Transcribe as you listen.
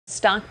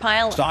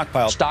Stockpile.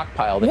 Stockpile.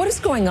 Stockpile. What is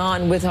going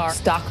on with our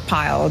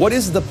stockpile? What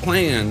is the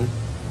plan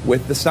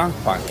with the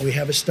stockpile? We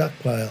have a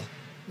stockpile,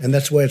 and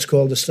that's why it's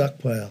called a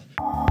stockpile.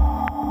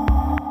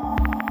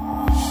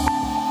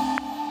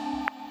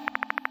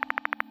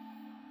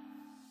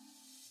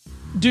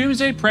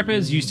 Doomsday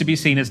preppers used to be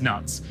seen as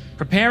nuts,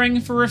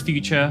 preparing for a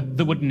future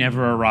that would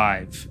never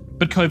arrive.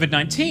 But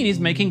COVID-19 is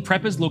making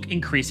preppers look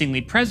increasingly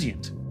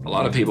prescient. A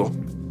lot of people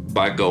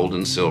buy gold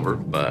and silver,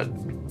 but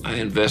I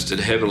invested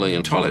heavily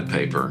in toilet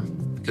paper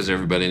because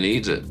everybody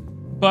needs it.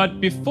 But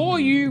before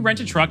you rent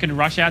a truck and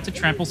rush out to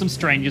trample some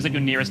strangers at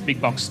your nearest big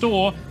box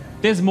store,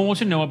 there's more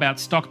to know about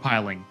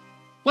stockpiling.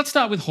 Let's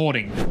start with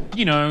hoarding.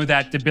 You know,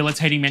 that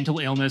debilitating mental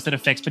illness that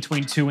affects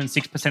between 2 and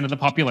 6% of the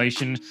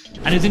population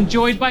and is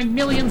enjoyed by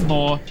millions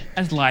more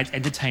as light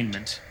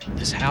entertainment.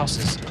 This house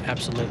is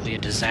absolutely a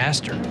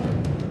disaster.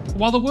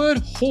 While the word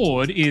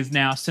hoard is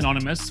now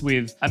synonymous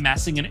with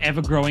amassing an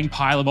ever-growing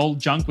pile of old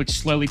junk which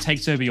slowly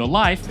takes over your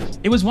life,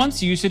 it was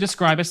once used to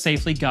describe a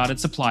safely guarded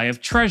supply of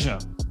treasure.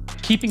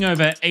 Keeping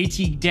over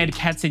 80 dead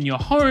cats in your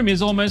home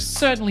is almost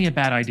certainly a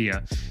bad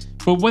idea.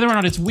 But whether or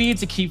not it's weird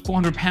to keep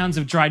 400 pounds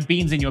of dried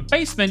beans in your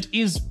basement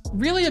is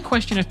really a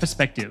question of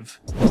perspective.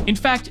 In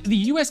fact, the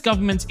US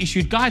government's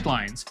issued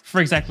guidelines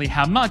for exactly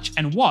how much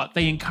and what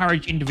they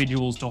encourage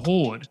individuals to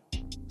hoard.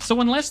 So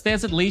unless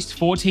there's at least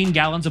 14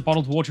 gallons of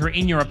bottled water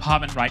in your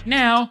apartment right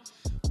now,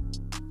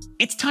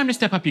 it's time to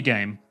step up your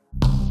game.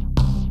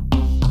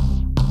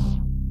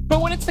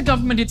 But when it's the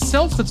government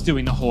itself that's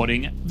doing the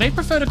hoarding, they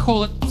prefer to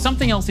call it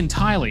something else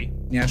entirely.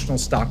 National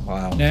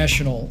stockpile.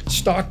 National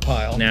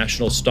stockpile.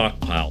 National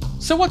stockpile.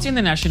 So what's in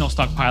the national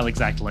stockpile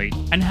exactly,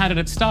 and how did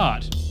it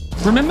start?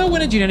 Remember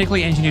when a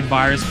genetically engineered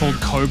virus called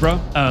Cobra,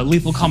 a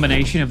lethal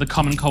combination of the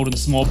common cold and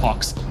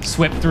smallpox,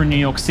 swept through New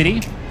York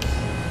City?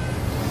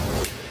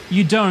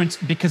 You don't,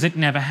 because it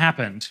never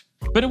happened.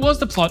 But it was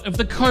the plot of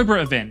The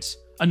Cobra Event,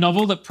 a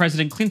novel that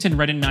President Clinton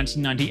read in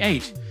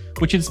 1998,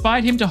 which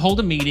inspired him to hold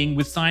a meeting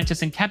with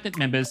scientists and cabinet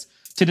members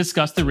to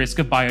discuss the risk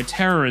of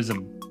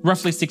bioterrorism.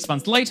 Roughly 6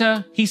 months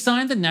later, he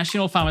signed the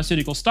National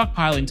Pharmaceutical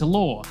Stockpile into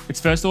law. Its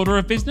first order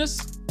of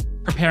business?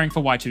 Preparing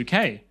for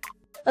Y2K.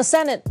 A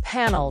Senate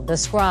panel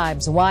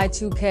describes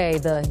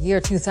Y2K, the year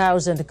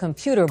 2000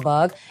 computer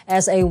bug,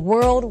 as a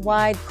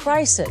worldwide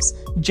crisis.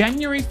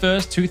 January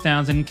 1st,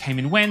 2000 came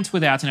and went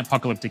without an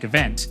apocalyptic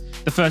event.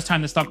 The first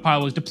time the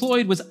stockpile was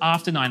deployed was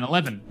after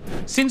 9/11.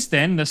 Since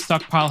then, the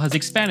stockpile has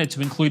expanded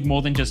to include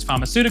more than just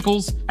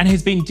pharmaceuticals and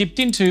has been dipped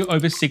into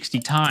over 60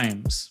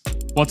 times.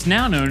 What's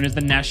now known as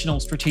the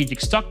National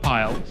Strategic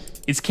Stockpile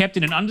is kept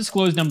in an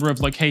undisclosed number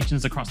of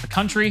locations across the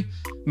country,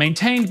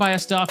 maintained by a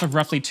staff of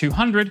roughly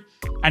 200,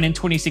 and in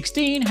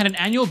 2016 had an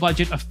annual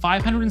budget of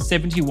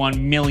 $571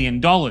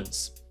 million.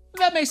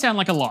 That may sound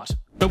like a lot,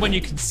 but when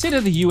you consider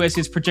the US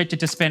is projected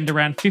to spend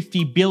around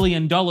 $50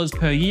 billion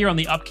per year on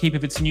the upkeep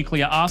of its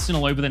nuclear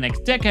arsenal over the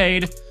next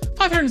decade,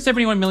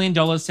 $571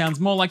 million sounds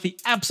more like the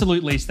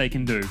absolute least they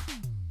can do.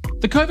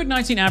 The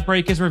COVID-19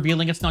 outbreak is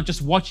revealing it's not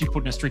just what you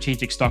put in a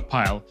strategic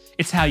stockpile,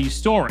 it's how you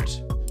store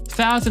it.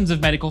 Thousands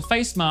of medical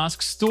face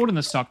masks stored in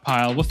the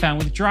stockpile were found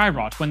with dry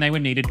rot when they were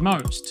needed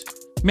most.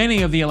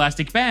 Many of the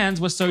elastic bands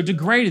were so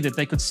degraded that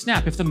they could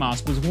snap if the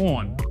mask was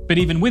worn. But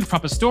even with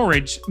proper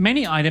storage,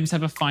 many items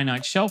have a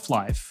finite shelf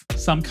life.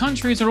 Some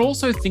countries are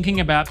also thinking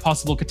about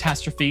possible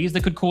catastrophes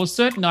that could cause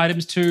certain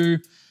items to,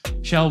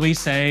 shall we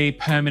say,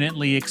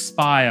 permanently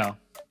expire.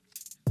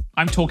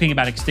 I'm talking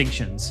about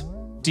extinctions.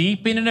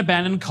 Deep in an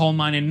abandoned coal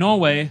mine in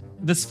Norway,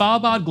 the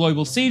Svalbard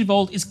Global Seed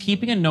Vault is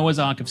keeping a Noah's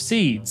Ark of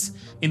seeds,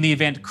 in the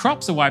event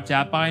crops are wiped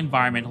out by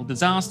environmental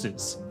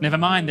disasters. Never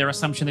mind their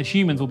assumption that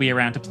humans will be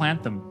around to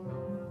plant them.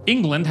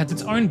 England has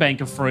its own bank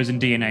of frozen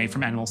DNA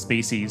from animal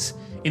species,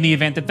 in the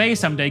event that they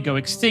someday go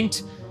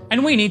extinct,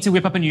 and we need to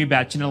whip up a new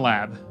batch in a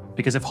lab.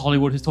 Because if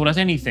Hollywood has taught us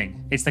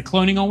anything, it's that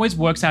cloning always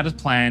works out as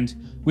planned,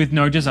 with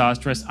no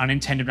disastrous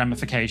unintended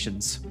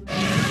ramifications.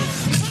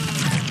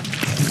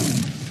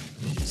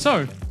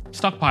 So,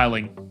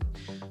 stockpiling.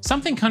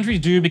 Something countries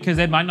do because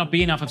there might not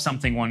be enough of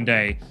something one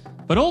day,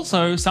 but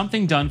also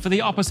something done for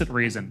the opposite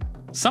reason.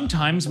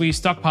 Sometimes we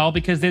stockpile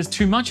because there's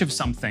too much of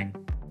something.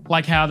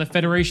 Like how the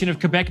Federation of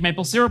Quebec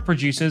Maple Syrup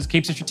Producers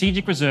keeps a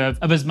strategic reserve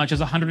of as much as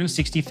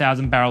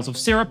 160,000 barrels of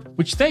syrup,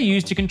 which they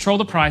use to control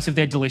the price of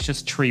their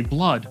delicious tree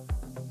blood.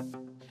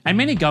 And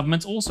many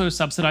governments also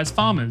subsidize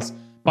farmers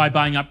by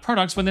buying up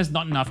products when there's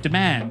not enough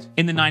demand.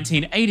 In the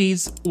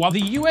 1980s, while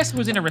the US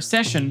was in a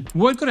recession,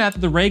 word got out that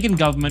the Reagan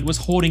government was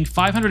hoarding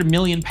 500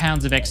 million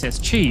pounds of excess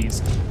cheese,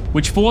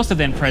 which forced the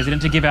then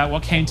president to give out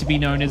what came to be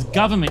known as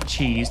government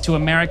cheese to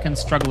Americans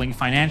struggling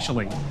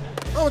financially.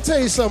 I'm gonna tell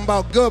you something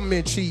about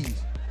government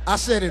cheese. I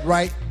said it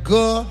right,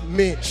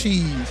 government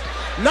cheese.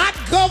 Not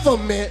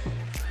government,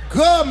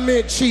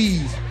 government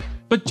cheese.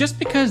 But just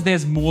because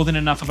there's more than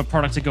enough of a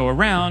product to go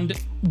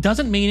around,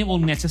 doesn't mean it will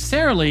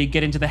necessarily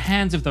get into the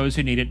hands of those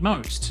who need it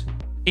most.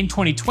 In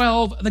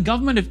 2012, the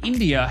government of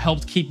India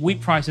helped keep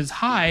wheat prices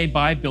high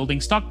by building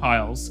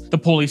stockpiles. The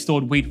poorly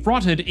stored wheat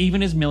rotted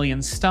even as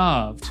millions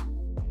starved.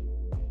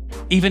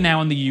 Even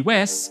now in the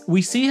US,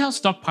 we see how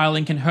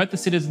stockpiling can hurt the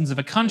citizens of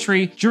a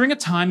country during a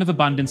time of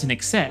abundance and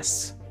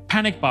excess.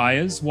 Panic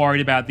buyers, worried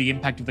about the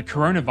impact of the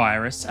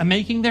coronavirus, are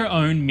making their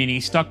own mini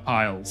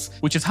stockpiles,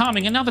 which is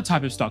harming another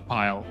type of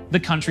stockpile, the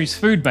country's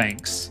food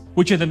banks,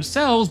 which are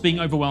themselves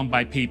being overwhelmed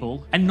by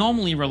people and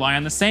normally rely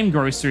on the same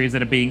groceries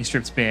that are being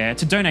stripped bare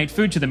to donate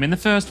food to them in the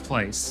first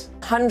place.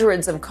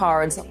 Hundreds of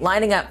cards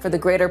lining up for the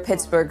Greater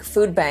Pittsburgh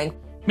Food Bank.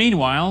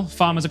 Meanwhile,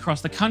 farmers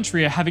across the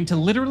country are having to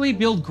literally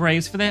build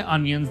graves for their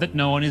onions that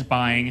no one is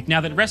buying now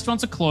that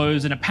restaurants are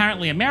closed and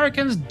apparently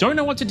Americans don't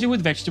know what to do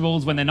with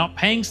vegetables when they're not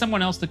paying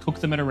someone else to cook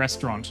them at a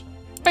restaurant.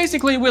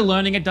 Basically, we're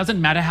learning it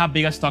doesn't matter how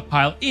big a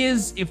stockpile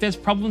is if there's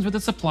problems with the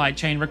supply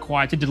chain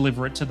required to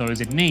deliver it to those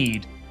in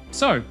need.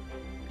 So,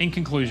 in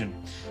conclusion,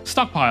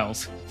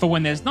 stockpiles, for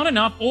when there's not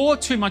enough or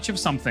too much of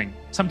something.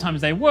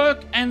 Sometimes they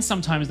work and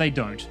sometimes they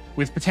don't,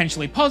 with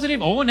potentially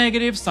positive or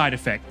negative side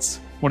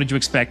effects. What did you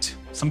expect?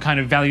 Some kind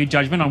of value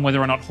judgment on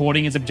whether or not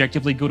hoarding is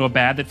objectively good or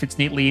bad that fits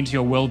neatly into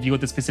your worldview at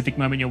the specific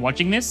moment you're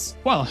watching this?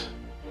 Well,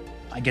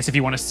 I guess if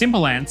you want a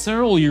simple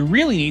answer, all you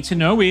really need to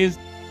know is